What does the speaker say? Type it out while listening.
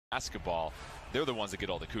basketball, they're the ones that get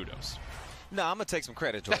all the kudos. No, I'm going to take some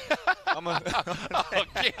credit, Jordan.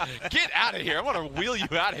 Get out of here. I want to wheel you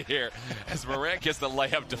out of here as Morant gets the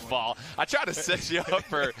layup to fall. I try to set you up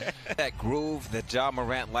for that groove that Ja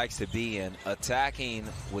Morant likes to be in, attacking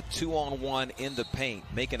with 2-on-1 in the paint,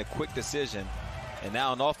 making a quick decision, and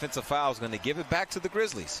now an offensive foul is going to give it back to the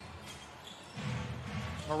Grizzlies.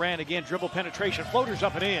 Morant again, dribble penetration, floaters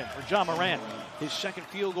up and in for Ja Morant. His second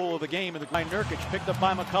field goal of the game, and the by Nurkic, picked up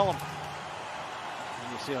by McCollum.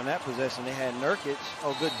 You see on that possession, they had Nurkic.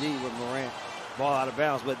 Oh, good D with Morant. Ball out of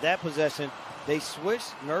bounds. But that possession, they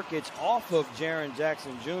switched Nurkic off of Jaren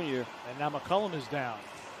Jackson Jr. And now McCollum is down.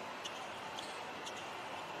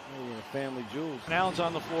 Maybe the family jewels. Allen's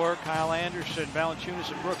on the floor. Kyle Anderson,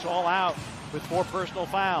 Valanciunas, and Brooks all out with 4 personal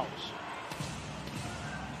fouls.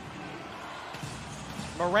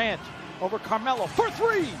 Morant over Carmelo for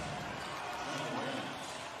 3. And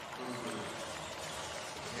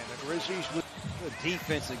the Grizzlies with good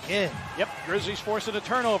defense again. Yep, Grizzlies forcing a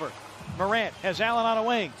turnover. Morant has Allen on a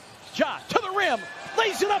wing. Ja to the rim,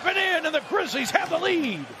 lays it up and in, and the Grizzlies have the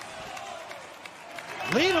lead.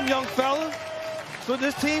 Lead them, young fella. That's what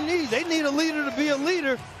this team needs. They need a leader to be a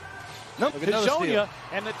leader. Nope. Hazonia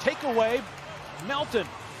and the takeaway, Melton.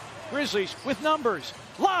 Grizzlies with numbers.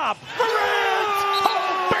 Lob. Morant!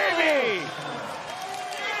 Oh, baby!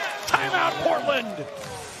 Timeout, Portland.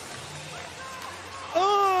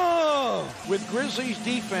 Oh! With Grizzlies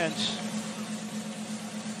defense.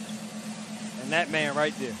 And that man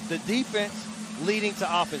right there. The defense leading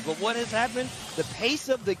to offense. But what has happened? The pace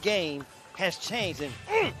of the game has changed. And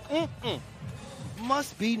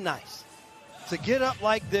must be nice to get up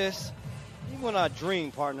like this. Even when I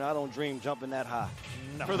dream, partner, I don't dream jumping that high.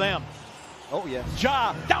 No. For them. Oh, yeah.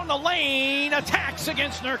 Ja down the lane, attacks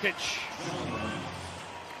against Nurkic.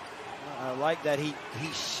 I like that he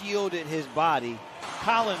shielded his body.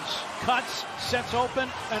 Collins cuts, sets open,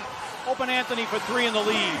 and open Anthony for 3 in the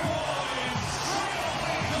lead.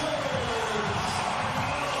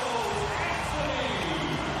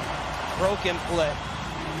 Broken play.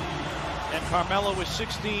 And Carmelo with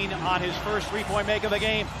 16 on his first 3-point make of the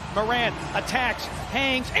game. Morant attacks,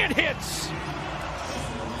 hangs, and hits.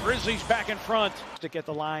 Grizzlies back in front. Stick at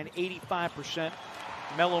the line, 85%.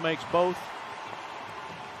 Melo makes both.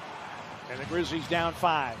 And the Grizzlies down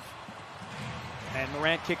 5. And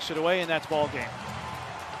Morant kicks it away, and that's ball game.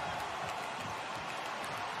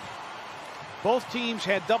 Both teams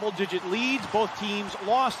had double-digit leads. Both teams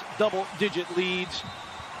lost double-digit leads.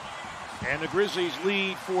 And the Grizzlies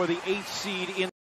lead for the 8th seed in